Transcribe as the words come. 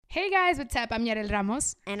Hey guys, what's up? I'm Yarel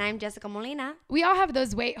Ramos. And I'm Jessica Molina. We all have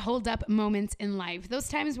those wait, hold up moments in life. Those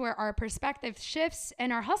times where our perspective shifts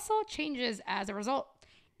and our hustle changes as a result.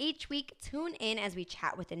 Each week, tune in as we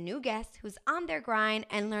chat with a new guest who's on their grind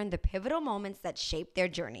and learn the pivotal moments that shape their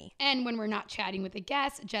journey. And when we're not chatting with a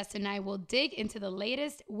guest, Jess and I will dig into the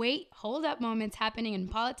latest wait, hold up moments happening in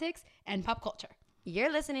politics and pop culture.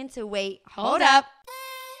 You're listening to Wait, Hold Up.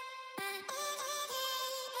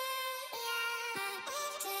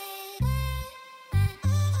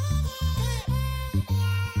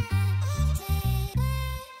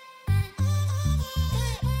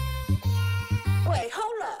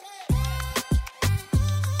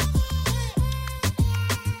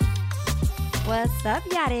 What's up,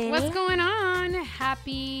 Yarel? What's going on?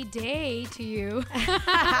 Happy day to you.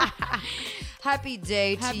 Happy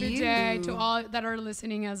day to Happy you. day to all that are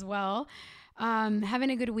listening as well.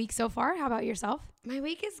 Having a good week so far. How about yourself? My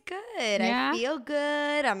week is good. Yeah? I feel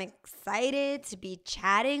good. I'm excited to be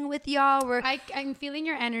chatting with y'all. I'm feeling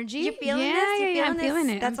your energy. You feeling yeah, this? Yeah, I'm this? feeling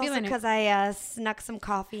it. That's I'm also feeling because I snuck some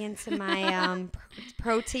coffee into my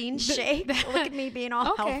protein shake. Look at me being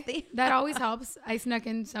all healthy. That always helps. I snuck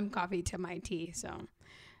in some coffee to my tea, so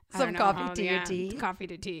Some coffee to your tea. Coffee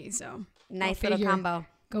to tea. So nice little combo.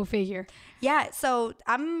 Go figure. Yeah, so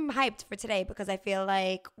I'm hyped for today because I feel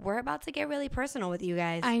like we're about to get really personal with you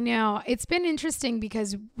guys. I know. It's been interesting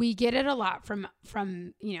because we get it a lot from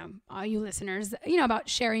all you listeners, about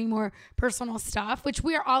sharing more personal stuff, which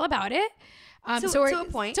we are all about it. To a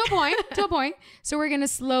point. To a point. So we're going to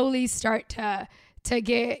slowly start to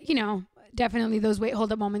get, definitely those wait, hold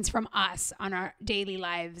up moments from us on our daily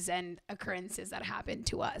lives and occurrences that happen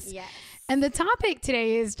to us. Yes. And the topic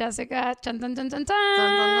today is, Jessica, dun, dun, dun, dun, dun. Dun,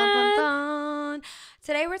 dun, dun, dun, dun.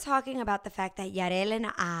 Today we're talking about the fact that Yarel and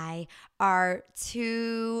I are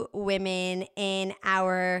two women in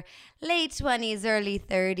our late 20s, early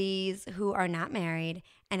 30s who are not married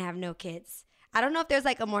and have no kids. I don't know if there's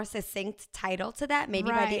like a more succinct title to that. Maybe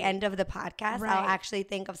by the end of the podcast, I'll actually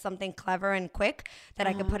think of something clever and quick that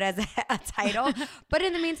I could put as a title. But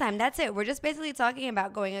in the meantime, that's it. We're just basically talking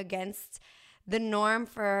about going against the norm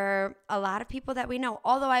for a lot of people that we know.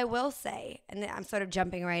 Although I will say, and I'm sort of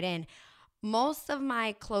jumping right in, most of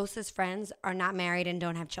my closest friends are not married and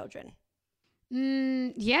don't have children.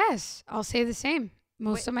 Yes, I'll say the same.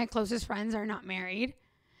 Most of my closest friends are not married.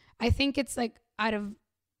 I think it's like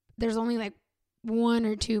there's only like one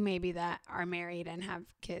or two maybe that are married and have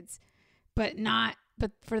kids, but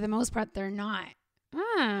for the most part, they're not.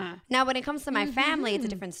 Now, when it comes to my family, it's a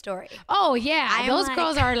different story. Oh, yeah. Those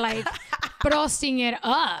girls are like brosting it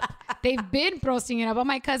up. They've been brosting it up. All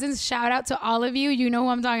my cousins, shout out to all of you. You know who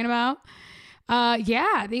I'm talking about.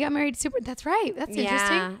 Yeah, they got married super. That's right. That's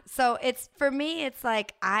interesting. So for me, it's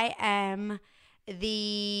like I am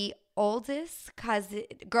the oldest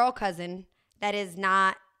girl cousin that is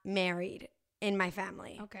not married in my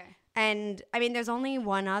family. Okay. And I mean, there's only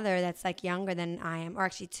one other that's like younger than I am, or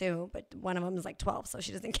actually two, but one of them is like 12, so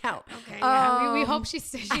she doesn't count. Okay. Yeah. We hope she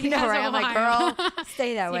stays. I know, right? I'm like, girl,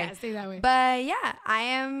 stay that way. Yeah, stay that way. But yeah, I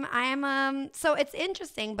am. So it's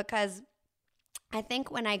interesting because I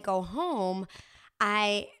think when I go home,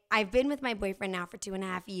 I've been with my boyfriend now for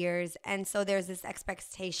 2.5 years, and so there's this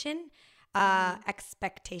expectation.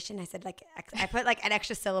 Expectation. I said I put like an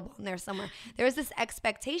extra syllable in there somewhere. There's this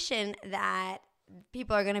expectation that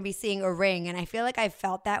people are going to be seeing a ring, and I feel like I've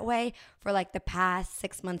felt that way for like the past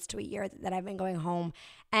 6 months to a year that I've been going home.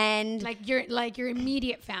 And like your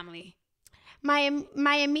immediate family. My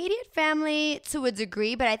immediate family to a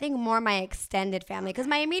degree, but I think more my extended family, because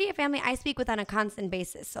my immediate family I speak with on a constant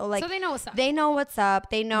basis. So they know what's up. They know what's up.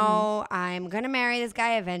 They know I'm gonna marry this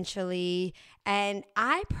guy eventually. And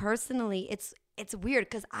I personally, it's weird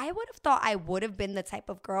because I would have thought I would have been the type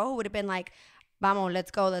of girl who would have been like, "Vamos,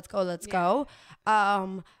 let's go."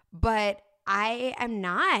 But I am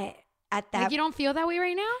not. At that, like you don't feel that way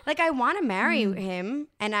right now? Like I want to marry him,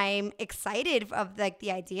 and I'm excited of like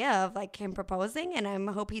the idea of like him proposing, and I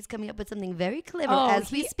hope he's coming up with something very clever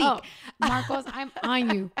as we speak. Marcos, I'm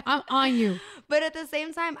on you. But at the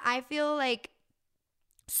same time, I feel like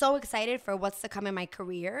so excited for what's to come in my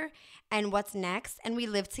career and what's next, and we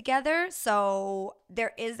live together, so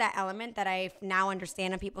there is that element that I now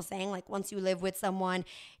understand of people saying like once you live with someone,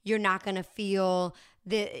 you're not gonna feel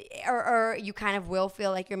or you kind of will feel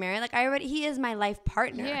like you're married. Like he is my life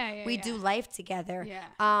partner. We do life together.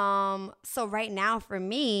 So right now for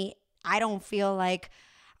me, I don't feel like,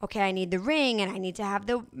 okay, I need the ring and I need to have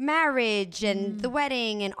the marriage and the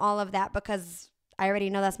wedding and all of that because I already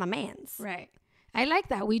know that's my man's. Right. I like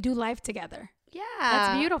that. We do life together. Yeah.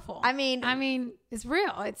 That's beautiful. I mean, it's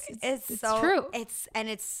real. It's so true.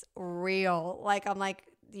 It's real. Like, I'm like,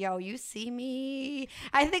 yo, you see me.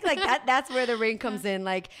 I think like that's where the ring comes in.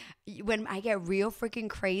 Like when I get real freaking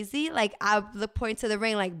crazy, like I'll point to the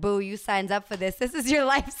ring like, boo, you signed up for this. This is your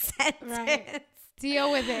life sentence. Right.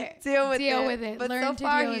 Deal with it. Deal with it. But Learn so to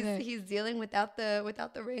far, deal with it. he's dealing without the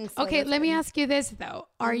ring. So Okay, let good. me ask you this though.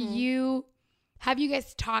 Have you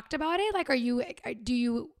guys talked about it? Like, do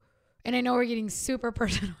you, and I know we're getting super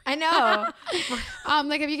personal. I know.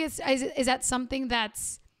 Like, have you guys, is that something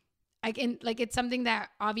that's it's something that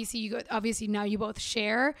obviously now you both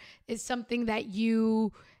share, is something that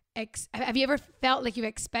you, have you ever felt like you're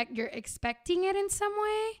expecting it in some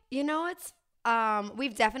way? You know, it's,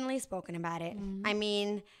 we've definitely spoken about it. Mm-hmm. I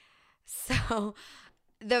mean, so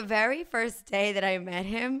the very first day that I met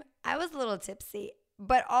him, I was a little tipsy,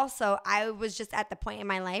 but also I was just at the point in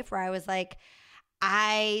my life where I was like,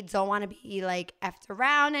 I don't want to be like effed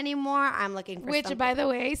around anymore. I'm looking for something. By the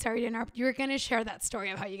way, sorry to interrupt, you were going to share that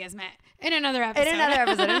story of how you guys met in another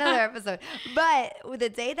episode. But with the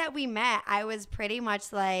day that we met, I was pretty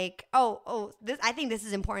much like, I think this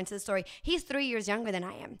is important to the story. He's 3 years younger than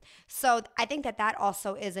I am. So I think that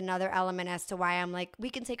also is another element as to why I'm like,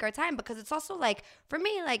 we can take our time, because it's also like, for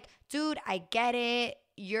me, like, dude, I get it.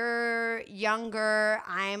 You're younger,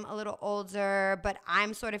 I'm a little older, but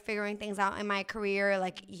I'm sort of figuring things out in my career.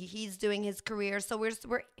 Like he's doing his career. So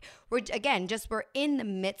we're again, we're in the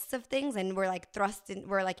midst of things, and we're like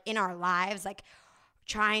we're like in our lives, like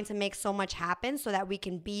trying to make so much happen so that we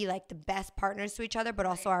can be like the best partners to each other, but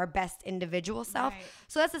also our best individual self. Right.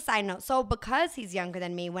 So that's a side note. So because he's younger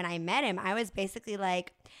than me, when I met him, I was basically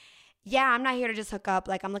like, yeah, I'm not here to just hook up.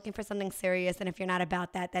 Like I'm looking for something serious. And if you're not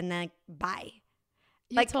about that, then like, bye.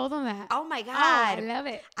 You told them that. Oh my God. Oh, I love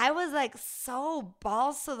it. I was like so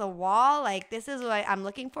balls to the wall. Like, this is what I'm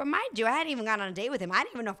looking for. Mind you, I hadn't even gone on a date with him. I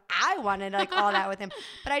didn't even know if I wanted like all that with him.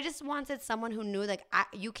 But I just wanted someone who knew like,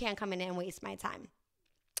 you can't come in and waste my time.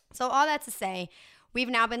 So all that to say, we've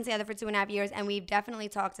now been together for 2.5 years, and we've definitely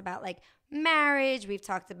talked about like marriage. We've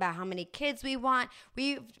talked about how many kids we want.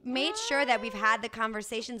 We've made sure that we've had the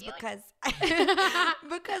conversations because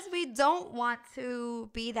we don't want to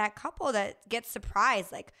be that couple that gets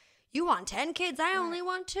surprised. Like, you want 10 kids, I only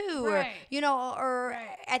want 2. Right. Or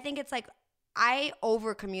I think it's like, I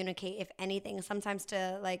over communicate, if anything, sometimes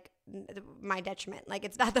to like my detriment. Like,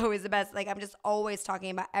 it's not always the best. Like, I'm just always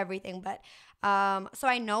talking about everything. But so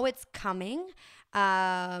I know it's coming.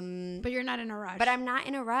 But you're not in a rush. But I'm not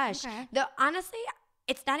in a rush. Okay. Honestly,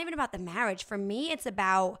 it's not even about the marriage. For me, it's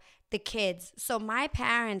about the kids. So my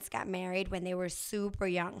parents got married when they were super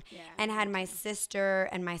young, and had my sister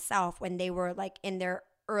and myself when they were like in their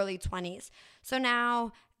early 20s. So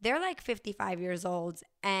now they're like 55 years old,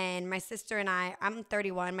 and my sister and I'm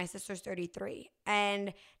 31, my sister's 33.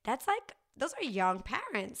 And that's like, those are young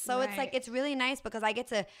parents. So it's like, it's really nice because I get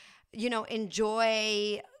to,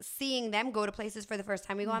 enjoy seeing them go to places for the first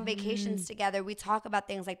time. We go on vacations together. We talk about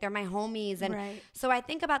things like they're my homies. And so I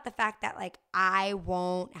think about the fact that like, I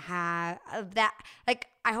won't have that, like,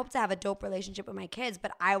 I hope to have a dope relationship with my kids,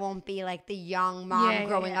 but I won't be like the young mom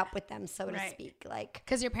growing up with them, so to speak. Like,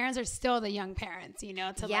 because your parents are still the young parents,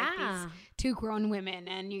 to like these 2 grown women,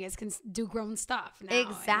 and you guys can do grown stuff now.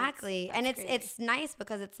 Exactly. And it's nice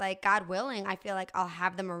because it's like, God willing, I feel like I'll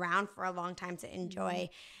have them around for a long time to enjoy.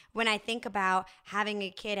 When I think about having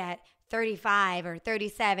a kid at 35 or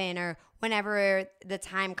 37 or whenever the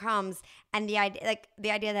time comes, and the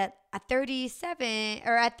idea that at 37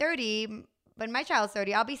 or at 30, when my child's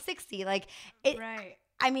 30, I'll be 60. Like, it. Right.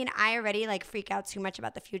 I mean, I already like freak out too much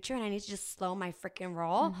about the future, and I need to just slow my freaking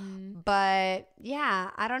roll. But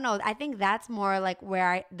yeah, I don't know. I think that's more like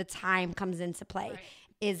where the time comes into play,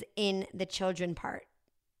 is in the children part,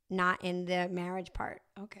 not in the marriage part.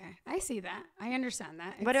 Okay. I see that. I understand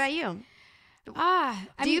that. What about you?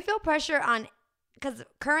 Do you feel pressure on, because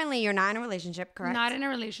currently you're not in a relationship, correct? Not in a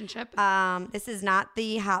relationship. This is not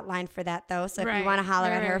the hotline for that, though. So if you want to holler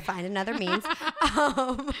at her, find another means.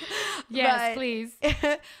 Yes, please.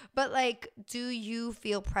 But like, do you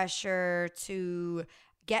feel pressure to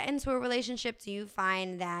get into a relationship? Do you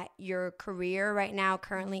find that your career right now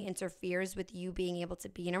currently interferes with you being able to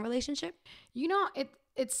be in a relationship?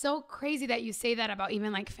 It's so crazy that you say that about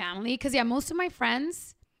even like family. Because most of my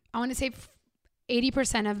friends, I want to say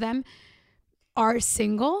 80% of them are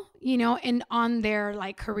single, and on their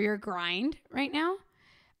like career grind right now.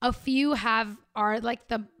 A few are like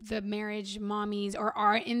the marriage mommies or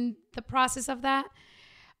are in the process of that.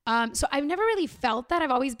 So I've never really felt that.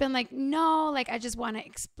 I've always been like, no, like I just want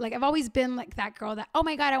to I've always been like that girl that, oh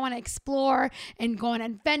my God, I want to explore and go on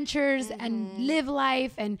adventures and live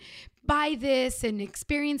life and buy this and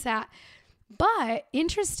experience that. But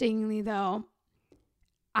interestingly though,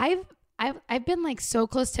 I've I've been like so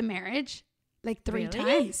close to marriage, like 3 Really?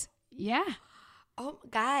 times. Yeah. Oh,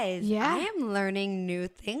 guys, Yeah. I am learning new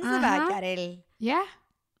things about Yarel. Yeah.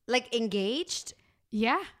 Like engaged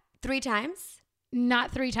Yeah. 3 times?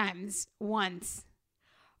 Not 3 times. Once.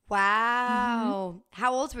 Wow.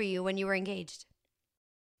 How old were you when you were engaged?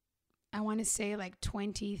 I want to say like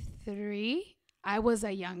 23. I was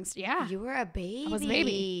a youngster. Yeah. You were a baby. I was a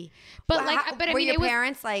baby. But Well, like, but I were mean, your it was,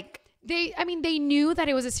 parents like, they knew that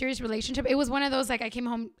it was a serious relationship. It was one of those, like, I came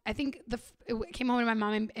home, I think came home to my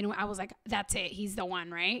mom and I was like, that's it. He's the one,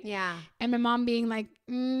 right? yeah. And my mom being like,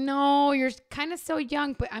 no, you're kind of so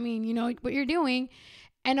young, but I mean, you know what you're doing.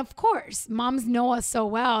 And of course, moms know us so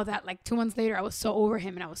well that like 2 months later, I was so over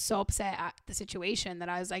him and I was so upset at the situation that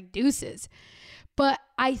I was like, deuces. But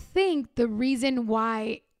I think the reason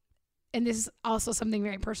why, and this is also something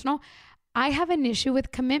very personal, I have an issue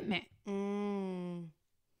with commitment.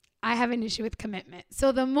 I have an issue with commitment.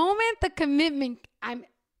 So the moment the commitment, I'm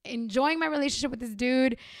enjoying my relationship with this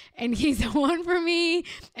dude and he's the one for me,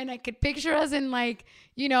 and I could picture us in like,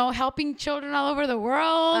 you know, helping children all over the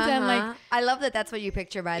world and like, I love that that's what you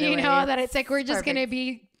picture, by the way. you know, that it's like we're just perfect. going to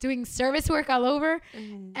be doing service work all over.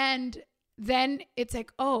 And then it's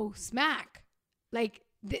like, oh, smack. Like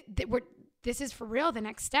this is for real. The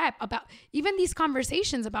next step about even these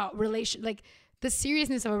conversations about like the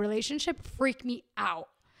seriousness of a relationship freak me out.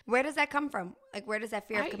 Where does that come from? Like, where does that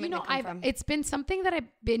fear of commitment come from? It's been something that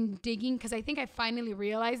I've been digging because I think I finally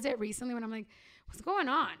realized it recently when I'm like, what's going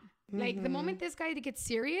on? Like the moment this guy gets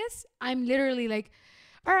serious, I'm literally like,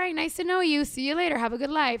 all right, nice to know you. See you later. Have a good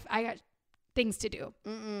life. I got things to do.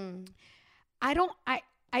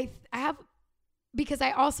 I have, because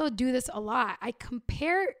I also do this a lot. I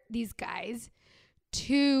compare these guys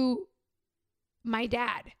to my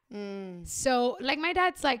dad. So like my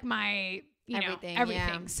dad's like my, you know, everything.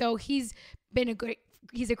 Yeah. So he's a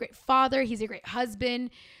great father. He's a great husband.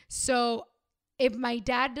 So if my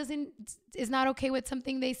dad is not okay with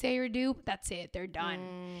something they say or do, that's it. They're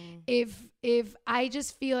done. If I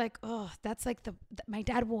just feel like, oh, that's like my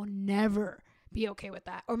dad will never be okay with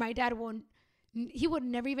that. Or my dad he would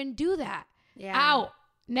never even do that. Yeah. Out.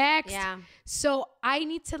 Next. Yeah. So I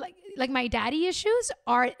need to like my daddy issues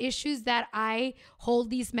are issues that I hold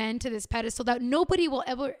these men to this pedestal that nobody will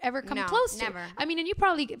ever come close to. Never. I mean, and you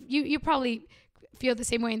probably feel the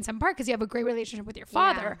same way in some part because you have a great relationship with your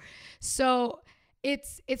father. Yeah. So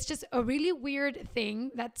it's just a really weird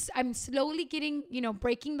thing I'm slowly getting, you know,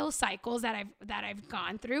 breaking those cycles that I've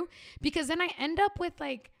gone through, because then I end up with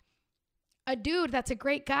like a dude that's a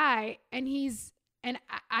great guy and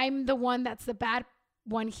I'm the one that's the bad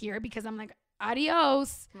one here because I'm like,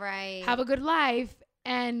 adios, Right. have a good life.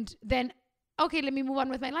 And then, okay, let me move on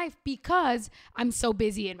with my life because I'm so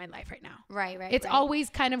busy in my life right now. Right. It's always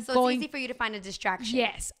kind of so going. it's easy for you to find a distraction.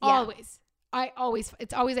 Yes, Yeah. always.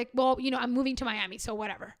 It's always like, well, you know, I'm moving to Miami, so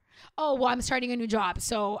whatever. Oh, well, I'm starting a new job,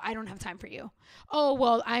 so I don't have time for you. Oh,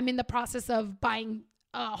 well, I'm in the process of buying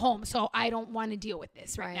a home, so I don't want to deal with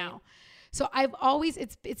this right now. So I've always,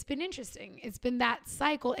 it's been interesting. It's been that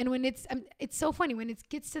cycle. And when it's so funny when it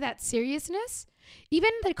gets to that seriousness,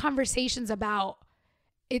 even the conversations about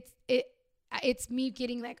it's me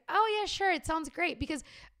getting like, oh yeah, sure. It sounds great. Because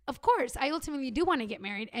of course I ultimately do want to get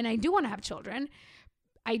married and I do want to have children.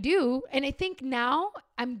 I do. And I think now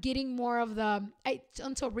I'm getting more of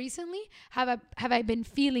until recently have I been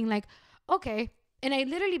feeling like, okay. And I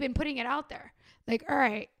literally been putting it out there. Like, all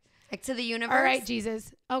right. Like to the universe. All right,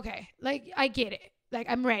 Jesus. Okay. Like, I get it. Like,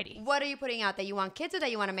 I'm ready. What are you putting out? That you want kids or that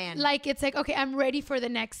you want a man? Like, it's like, okay, I'm ready for the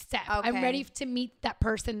next step. Okay. I'm ready to meet that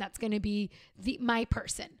person that's going to be my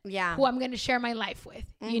person. Yeah. Who I'm going to share my life with,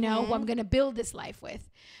 you know, who I'm going to build this life with.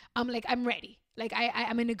 I'm ready. Like,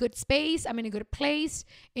 I'm in a good space. I'm in a good place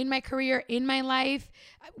in my career, in my life,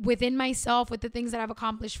 within myself, with the things that I've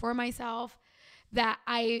accomplished for myself. That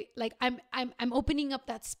I'm opening up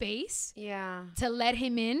that space to let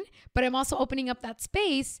him in, but I'm also opening up that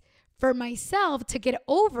space for myself to get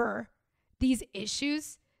over these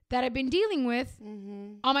issues that I've been dealing with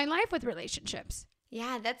all my life with relationships.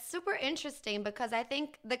 Yeah, that's super interesting because I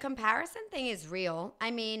think the comparison thing is real.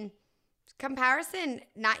 I mean, comparison,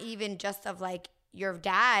 not even just of like your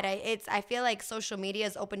dad. I feel like social media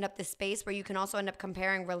has opened up this space where you can also end up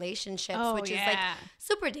comparing relationships, which is like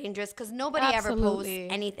super dangerous because nobody ever posts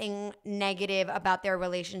anything negative about their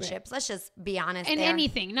relationships. Let's just be honest. In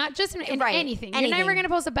anything, not just in anything. You're never gonna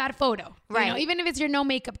post a bad photo, right? You know, even if it's your no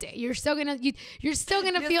makeup day, you're still gonna feel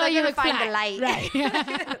you're like you look find flat. the light,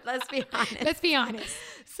 right? Let's be honest. Let's be honest.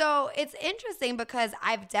 So it's interesting because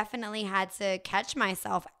I've definitely had to catch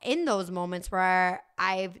myself in those moments where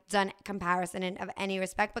I've done comparison of any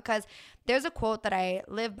respect, because there's a quote that I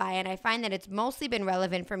live by, and I find that it's mostly been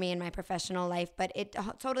relevant for me in my professional life, but it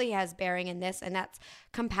totally has bearing in this, and that's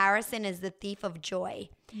comparison is the thief of joy.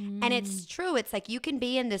 And it's true. It's like you can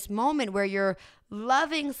be in this moment where you're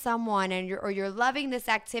loving someone and you're loving this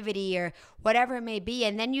activity or whatever it may be,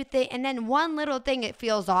 and then you think, and then one little thing it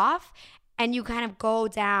feels off, and you kind of go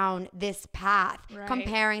down this path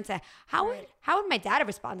comparing to how would my dad have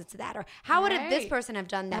responded to that, or how would this person have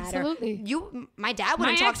done that? Absolutely. Or my dad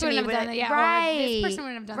wouldn't talk to me. Have done that, yeah, or this person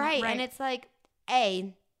wouldn't have done that. Right. And it's like,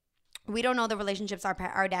 we don't know the relationships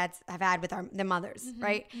our dads have had with their mothers,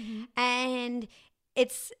 right? And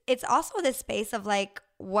it's also this space of like,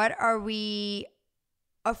 what are we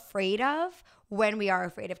afraid of when we are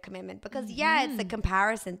afraid of commitment? Because it's a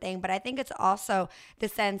comparison thing, but I think it's also the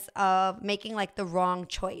sense of making like the wrong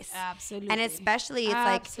choice. Absolutely. And especially it's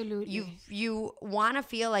like you want to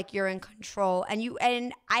feel like you're in control,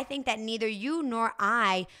 and I think that neither you nor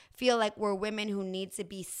I feel like we're women who need to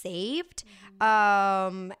be saved.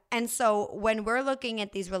 And so when we're looking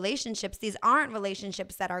at these relationships, these aren't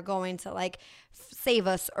relationships that are going to like save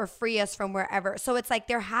us or free us from wherever. So it's like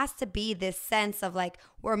there has to be this sense of like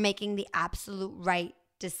we're making the absolute right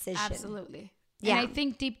decision. Absolutely. Yeah. And I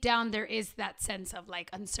think deep down there is that sense of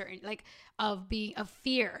like uncertainty, like of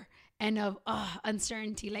fear and of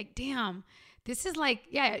uncertainty. Like, damn, this is like,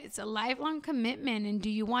 it's a lifelong commitment. And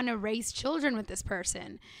do you want to raise children with this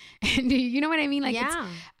person? And do you know what I mean? Like,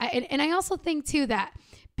 and I also think too that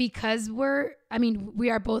because we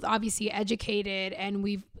are both obviously educated and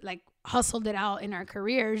we've like hustled it out in our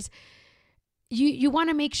careers, you want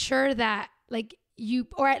to make sure that like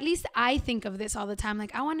or at least I think of this all the time.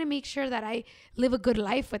 Like, I want to make sure that I live a good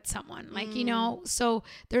life with someone. Like, so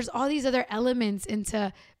there's all these other elements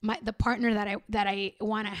into the partner that I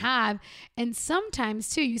want to have. And sometimes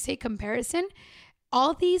too, you say comparison,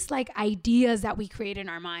 all these like ideas that we create in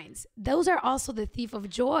our minds, those are also the thief of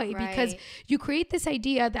joy, because you create this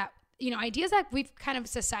idea that, ideas that we've kind of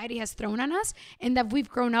society has thrown on us and that we've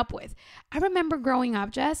grown up with. I remember growing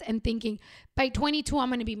up, Jess, and thinking by 22, I'm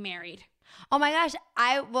going to be married. Oh my gosh.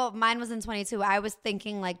 Mine was in 22. I was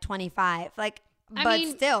thinking like 25. Like,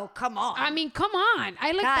 still, come on. Come on.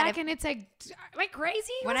 I look back and it's like, am I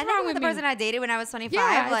crazy? When I think of the person I dated when I was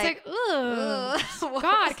 25, it's like, ugh.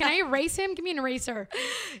 God, can I erase him? Give me an eraser.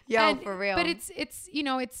 For real. But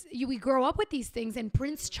we grow up with these things, and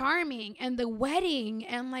Prince Charming and the wedding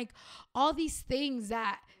and like all these things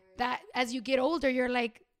that as you get older, you're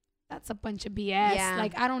like, that's a bunch of BS. Yeah.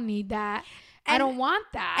 Like, I don't need that. I don't want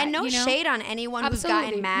that. And no shade on anyone who's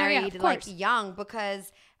gotten married like young,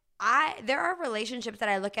 because there are relationships that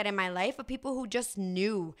I look at in my life of people who just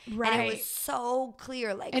knew, and it was so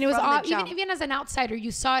clear, like, and it was all, even as an outsider,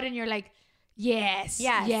 you saw it and you're like, yes.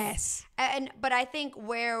 But I think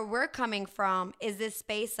where we're coming from is this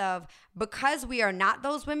space of, because we are not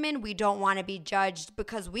those women, we don't want to be judged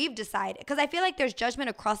because we've decided. Because I feel like there's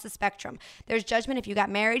judgment across the spectrum. There's judgment if you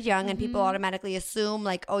got married young, and people automatically assume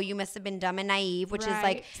like, oh, you must have been dumb and naive, which is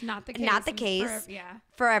like it's not the case.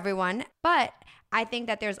 For everyone. But I think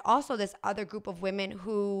that there's also this other group of women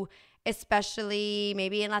who, especially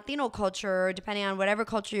maybe in Latino culture, depending on whatever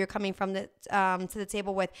culture you're coming from to the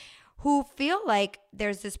table with, who feel like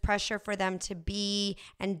there's this pressure for them to be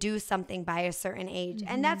and do something by a certain age.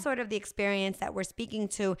 And that's sort of the experience that we're speaking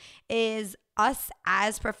to, is us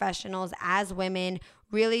as professionals, as women,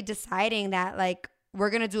 really deciding that like we're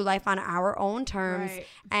going to do life on our own terms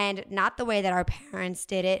and not the way that our parents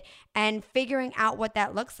did it, and figuring out what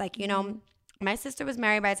that looks like. My sister was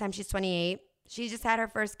married by the time she's 28. She just had her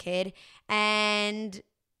first kid, and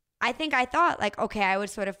I think I thought like, okay, I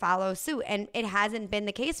would sort of follow suit, and it hasn't been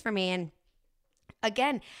the case for me. And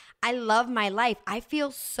again, I love my life. I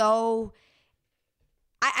feel so,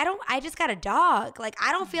 I just got a dog. Like,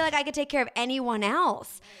 I don't feel like I could take care of anyone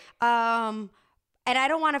else. And I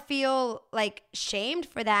don't want to feel like shamed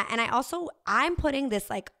for that. And I'm putting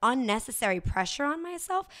this like unnecessary pressure on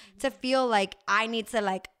myself to feel like I need to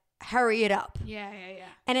like hurry it up. Yeah.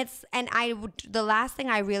 And the last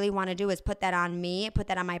thing I really want to do is put that on me, put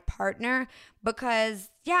that on my partner,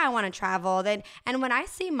 because I want to travel. And when I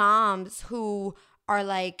see moms who are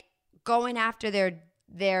like going after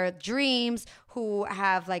their dreams, who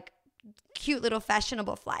have like cute little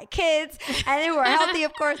fashionable fly kids, and who are healthy,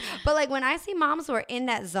 of course. But like when I see moms who are in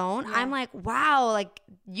that zone, I'm like, wow, like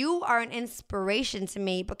you are an inspiration to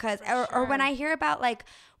me, because or when I hear about like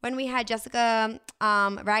when we had Jessica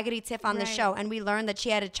Raggedy Tiff on the show, and we learned that she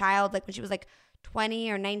had a child like when she was like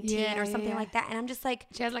 20 or 19 or something like that. And I'm just like,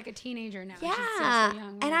 she has like a teenager now. yeah. She's still so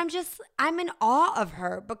young, and I'm in awe of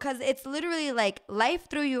her because it's literally like life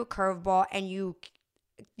threw you a curveball and you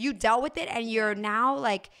dealt with it, and you're now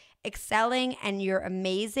like excelling, and you're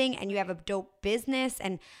amazing, and you have a dope business.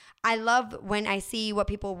 And I love when I see what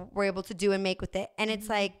people were able to do and make with it. And it's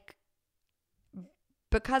like,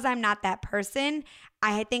 because I'm not that person,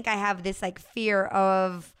 I think I have this like fear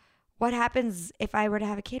of what happens if I were to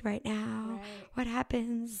have a kid right now? Right. What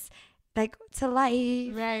happens like to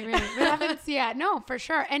life? Right. What happens? Yeah, no, for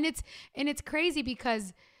sure. And it's crazy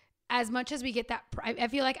because as much as we get that, I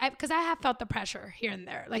feel like because I have felt the pressure here and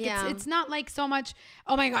there. Like it's not like so much,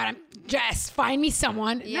 oh my God, I'm Jess, find me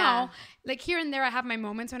someone. Yeah. No, like here and there I have my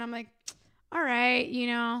moments when I'm like, all right, you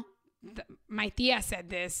know, my tia said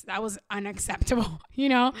this, that was unacceptable, you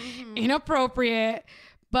know, inappropriate.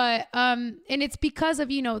 But, and it's because of,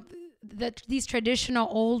 you know, these traditional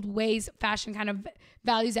old ways, fashion kind of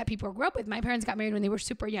values that people grew up with. My parents got married when they were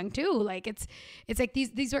super young too. Like it's like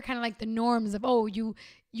these were kind of like the norms of, oh, you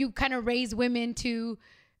kind of raise women to,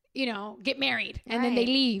 you know, get married and then they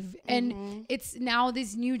leave. And it's now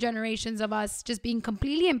these new generations of us just being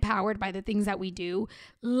completely empowered by the things that we do,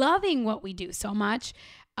 loving what we do so much.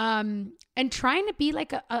 And trying to be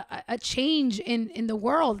like a change in the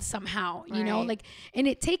world somehow, you know, like, and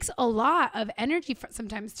it takes a lot of energy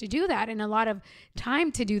sometimes to do that and a lot of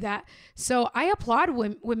time to do that. So I applaud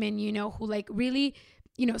women, you know, who like really,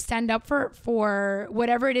 you know, stand up for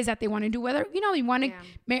whatever it is that they want to do, whether, you know, you want to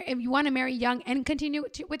if you want to marry young and continue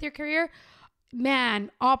with your career, man,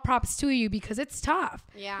 all props to you because it's tough.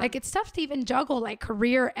 Yeah. Like it's tough to even juggle like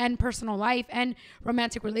career and personal life and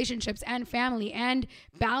romantic relationships and family and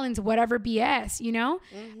balance whatever BS, you know?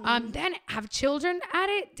 Then have children at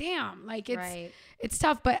it. Damn. Like it's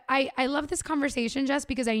tough. But I love this conversation just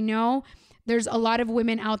because I know there's a lot of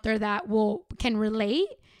women out there that can relate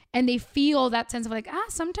and they feel that sense of like,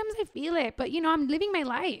 sometimes I feel it, but you know, I'm living my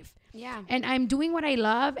life. Yeah. And I'm doing what I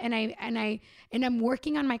love and I'm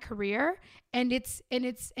working on my career and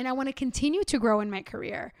I want to continue to grow in my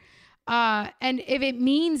career. And if it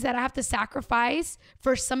means that I have to sacrifice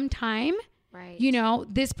for some time, you know,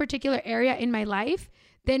 this particular area in my life,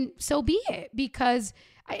 then so be it. Because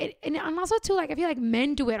and also too, like, I feel like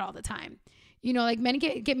men do it all the time. You know, like men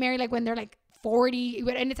get married like when they're like 40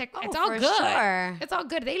 and it's like, it's all good. Sure. It's all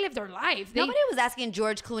good. They live their life. Nobody was asking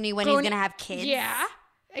George Clooney when he's going to have kids. Yeah.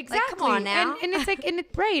 Exactly. Like, come on now. And it's like, and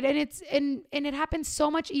it's right. And it's, and it happens so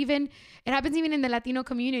much it happens even in the Latino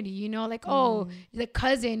community, you know, like, oh, the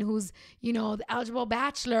cousin who's, you know, the eligible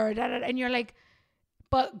bachelor, and you're like,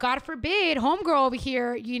 but God forbid, homegirl over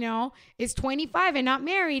here, you know, is 25 and not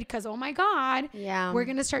married because, oh my God, we're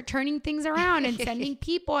going to start turning things around and sending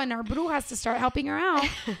people and our brujas to start helping her out.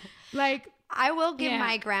 Like, I will give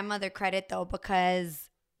my grandmother credit though, because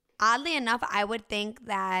oddly enough, I would think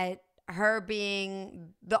that her being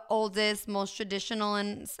the oldest, most traditional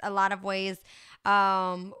in a lot of ways,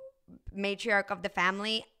 matriarch of the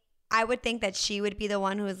family, I would think that she would be the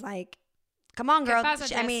one who's like, come on, girl.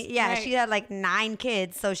 She had like 9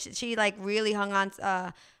 kids. So she like really hung on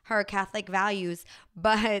to her Catholic values.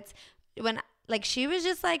 But when like she was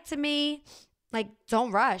just like to me, like,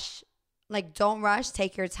 don't rush. Like, don't rush.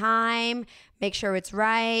 Take your time. Make sure it's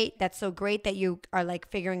right. That's so great that you are like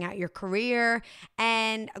figuring out your career.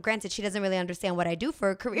 And granted, she doesn't really understand what I do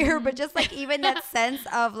for a career, but just like even that sense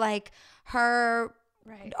of like her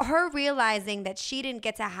realizing that she didn't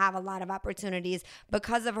get to have a lot of opportunities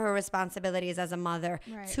because of her responsibilities as a mother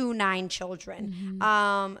to 9 children.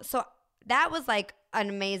 So that was like an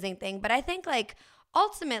amazing thing. But I think like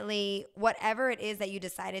ultimately, whatever it is that you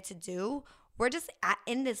decided to do, we're just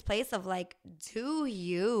in this place of like, do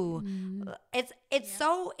you? It's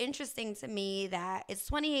so interesting to me that it's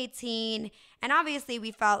 2018, and obviously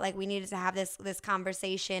we felt like we needed to have this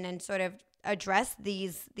conversation and sort of address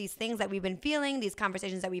these things that we've been feeling, these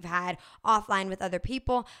conversations that we've had offline with other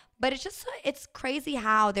people. But it's crazy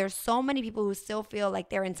how there's so many people who still feel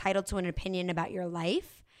like they're entitled to an opinion about your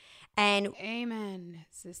life. And amen,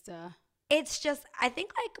 sister. It's just, I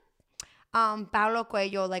think like Paulo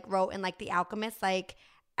Coelho like wrote in like The Alchemist, like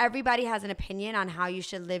everybody has an opinion on how you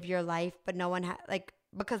should live your life, but no one like,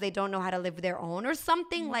 because they don't know how to live their own or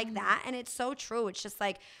something like that. And it's so true. It's just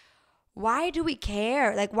like, why do we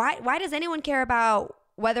care? Like, why does anyone care about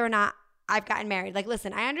whether or not I've gotten married? Like,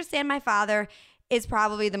 listen, I understand my father is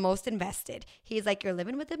probably the most invested. He's like, you're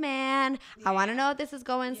living with a man. I want to know if this is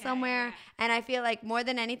going somewhere. And I feel like more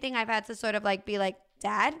than anything, I've had to sort of like be like,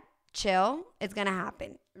 Dad, chill. It's going to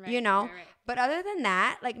happen, you know? Right. But other than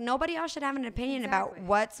that, like nobody else should have an opinion about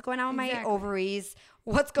what's going on with my ovaries,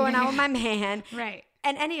 what's going on with my man. Right.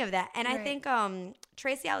 and any of that. And I Right. think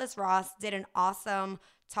Tracy Ellis Ross did an awesome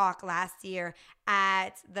talk last year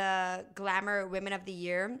at the Glamour Women of the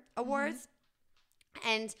Year Awards.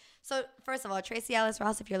 And so, first of all, Tracy Ellis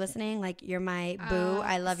Ross, if you're listening, like, you're my boo.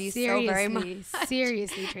 I love you so very much.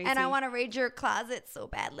 Seriously, Tracy. And I want to raid your closet so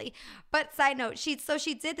badly. But side note, she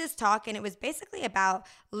did this talk, and it was basically about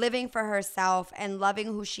living for herself and loving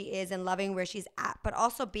who she is and loving where she's at, but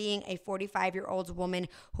also being a 45-year-old woman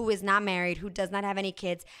who is not married, who does not have any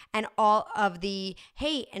kids, and all of the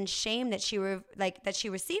hate and shame that she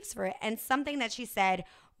receives for it. And something that she said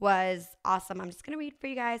was awesome. I'm just going to read for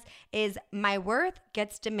you guys. Is my worth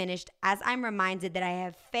gets diminished as I'm reminded that I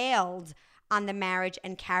have failed on the marriage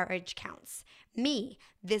and carriage counts. Me,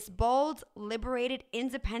 this bold, liberated,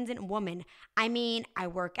 independent woman. I mean, I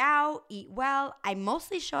work out, eat well. I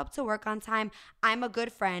mostly show up to work on time. I'm a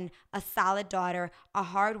good friend, a solid daughter, a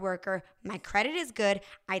hard worker. My credit is good.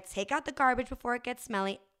 I take out the garbage before it gets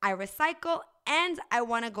smelly. I recycle, and I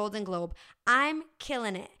won a Golden Globe. I'm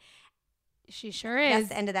killing it. She sure is. That's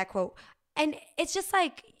the end of that quote. And it's just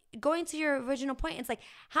like, going to your original point, it's like,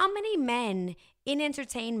 how many men in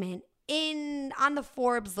entertainment, on the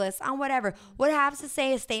Forbes list, on whatever, would have to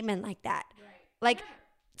say a statement like that? Right. Like,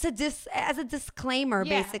 as a disclaimer,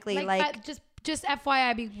 basically. Like just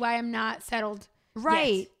FYI, why I'm not settled.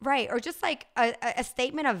 Right, yet. right. Or just like a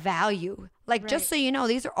statement of value. Like, just so you know,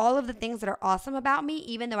 these are all of the things that are awesome about me,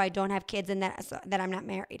 even though I don't have kids and that I'm not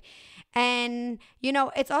married. And, you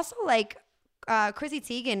know, it's also like, Chrissy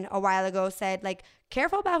Teigen a while ago said, like,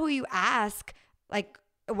 careful about who you ask, like,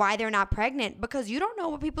 why they're not pregnant, because you don't know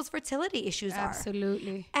what people's fertility issues are.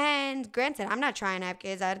 Absolutely. And granted, I'm not trying to have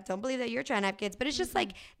kids. I don't believe that you're trying to have kids, but it's just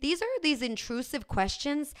like, these are these intrusive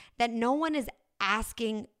questions that no one is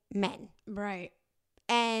asking men. Right.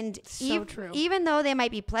 And so true. Even though they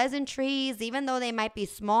might be pleasantries, even though they might be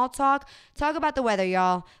small talk about the weather,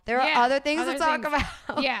 y'all. There are other things to talk about.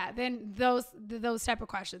 Yeah, then those type of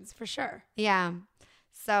questions for sure. Yeah.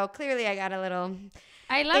 So clearly I got a little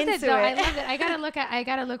I loved it into though. it. I loved it. I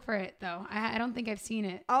gotta look for it though. I don't think I've seen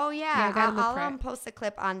it. Oh yeah, I'll it. post a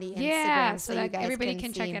clip on the Instagram Yeah, so that you guys everybody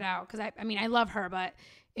can check see. it out. Because I mean, I love her, but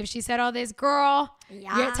if she said all this, girl,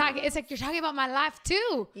 you're talking. It's like you're talking about my life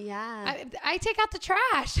too. Yeah, I take out the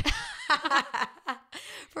trash.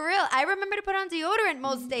 For real. I remember to put on deodorant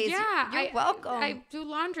most days. Yeah, you're welcome. I do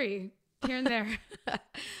laundry here and there.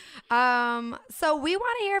 So we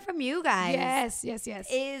want to hear from you guys. Yes.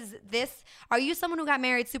 Are you someone who got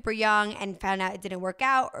married super young and found out it didn't work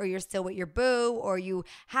out, or you're still with your boo, or you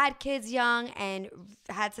had kids young and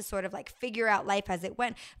had to sort of like figure out life as it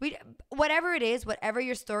went? Whatever it is, whatever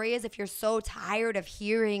your story is, if you're so tired of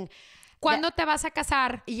hearing ¿Cuándo te vas a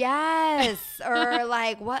casar? Yes, or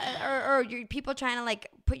like what, or you people trying to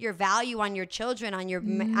like put your value on your children, on your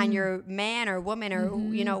man or woman, or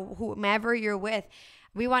you know, whomever you're with.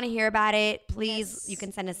 We want to hear about it. Please, you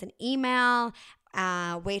can send us an email,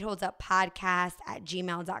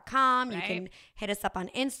 waitholdsuppodcast@gmail.com. Right. You can hit us up on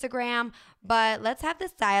Instagram. But let's have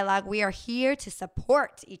this dialogue. We are here to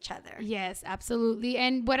support each other. Yes, absolutely.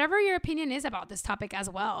 And whatever your opinion is about this topic as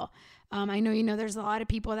well. I know, there's a lot of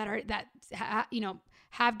people that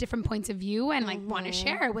have different points of view and like want to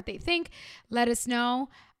share what they think. Let us know.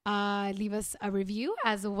 Leave us a review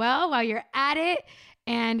as well while you're at it.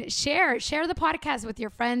 And share the podcast with your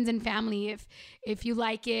friends and family if you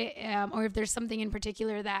like it, or if there's something in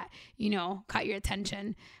particular that, caught your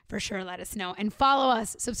attention. For sure, let us know. And follow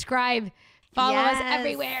us, subscribe, follow us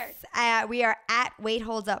everywhere. We are at Wait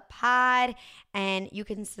Holds Up Pod, and you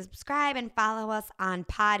can subscribe and follow us on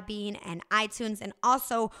Podbean and iTunes. And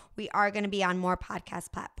also, we are going to be on more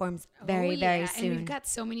podcast platforms very soon. And we've got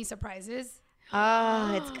so many surprises.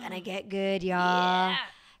 Oh, it's going to get good, y'all. Yeah.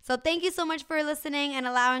 So thank you so much for listening and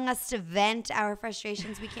allowing us to vent our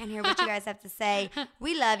frustrations. We can't hear what you guys have to say.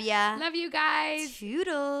 We love ya. Love you guys.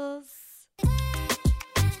 Toodles.